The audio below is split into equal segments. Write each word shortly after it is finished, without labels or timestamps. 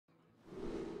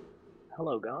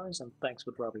Hello guys, and thanks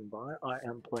for dropping by. I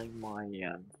am playing my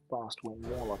fast win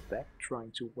Warlock deck,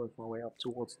 trying to work my way up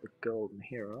towards the golden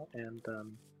hero, and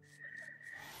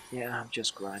yeah, I'm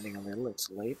just grinding a little. It's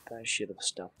late, I should have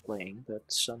stopped playing, but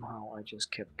somehow I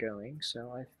just kept going,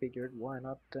 so I figured why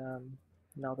not,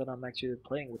 now that I'm actually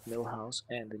playing with Millhouse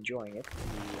and enjoying it,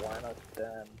 why not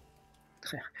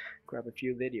grab a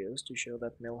few videos to show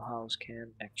that Millhouse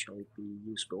can actually be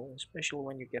useful, especially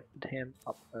when you get him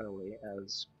up early,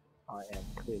 as I am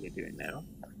clearly doing now.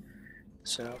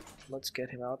 So let's get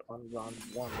him out on round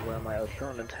 1, where my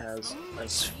opponent has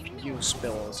as few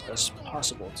spells as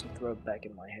possible to throw back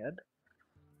in my head.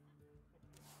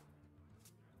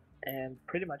 And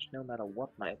pretty much no matter what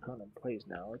my opponent plays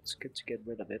now, it's good to get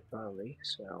rid of it early,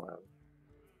 so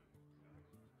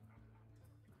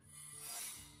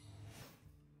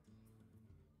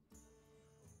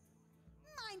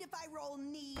Mind if I roll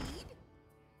need?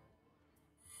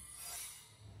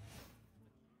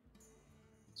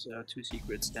 so 2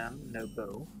 secrets down, no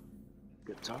bow.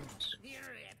 Good times. Here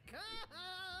it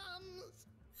comes!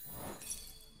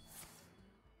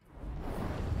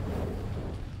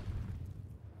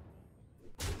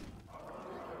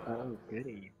 Oh,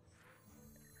 goody.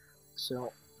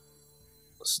 So,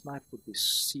 snipe would be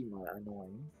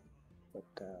semi-annoying, but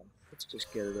let's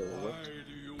just get it over with.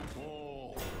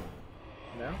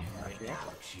 No? Okay.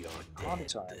 Party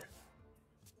time.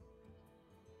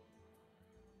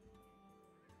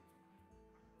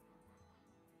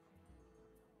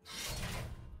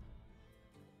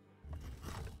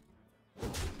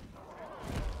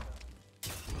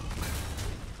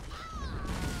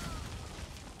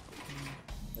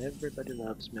 Everybody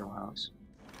loves Millhouse.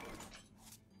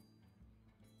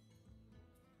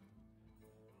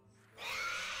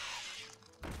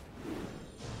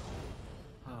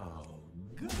 Oh,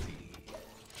 goody.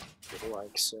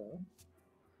 Like so.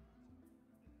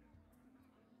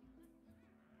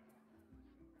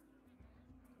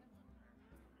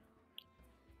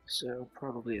 So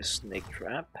probably a snake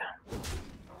trap.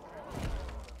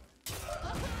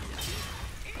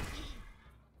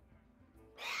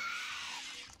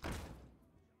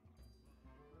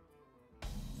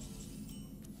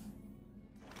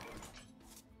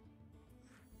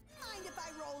 Mind if I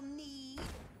roll need?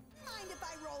 Mind if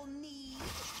I roll need?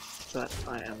 But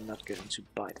I am not going to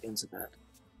bite into that.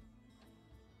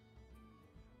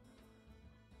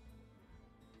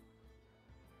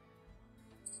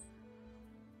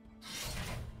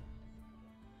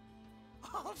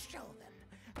 I'll show them.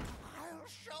 I'll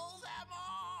show them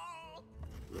all.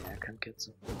 Yeah, I can't get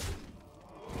some.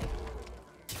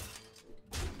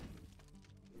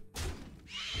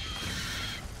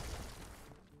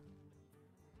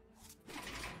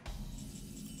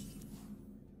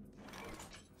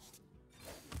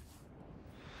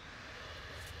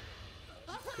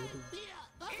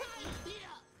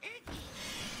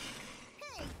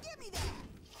 Hey, give me that.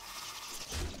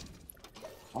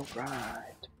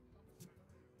 Alright.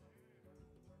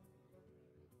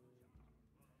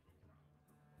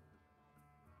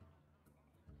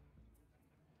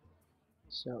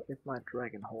 So if my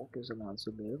Dragonhawk is allowed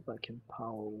to live, I can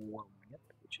power whelm it,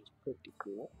 which is pretty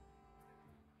cool.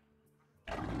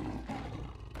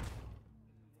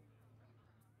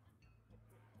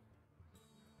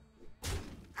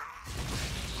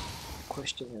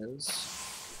 Question is,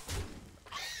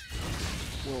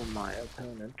 will my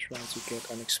opponent try to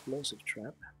get an explosive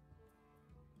trap?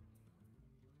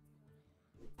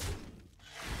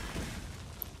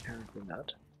 Apparently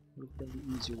not. Would have been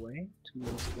the easy way to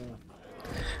use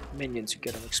the minion to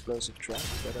get an explosive trap,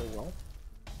 but oh well.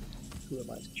 Who am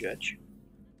I to judge?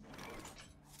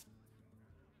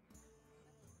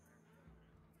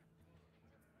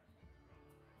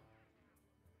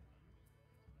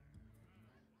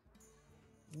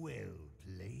 Well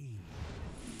played.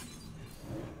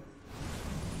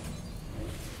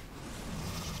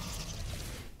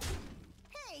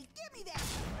 Hey, give me that.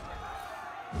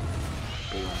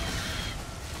 Boom.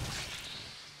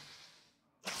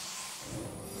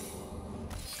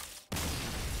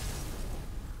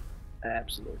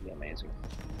 Absolutely amazing.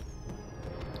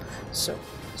 So,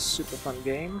 super fun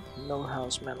game.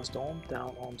 Millhouse Manastorm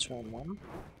down on turn 1.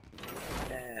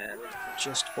 And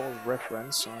just for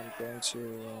reference, I'm going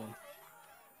to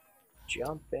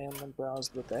jump in and browse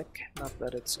the deck. Not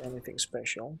that it's anything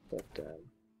special, but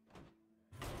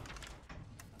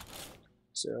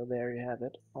so there you have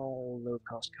it. All low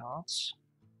cost cards.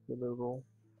 Removal,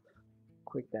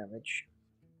 quick damage,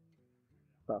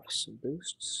 buffs and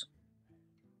boosts.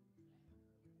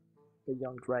 The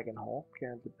young Dragonhawk,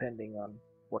 depending on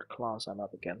what class I'm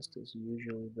up against, is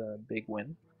usually the big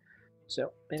win.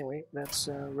 So anyway, that's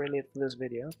really it for this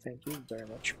video. Thank you very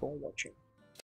much for watching.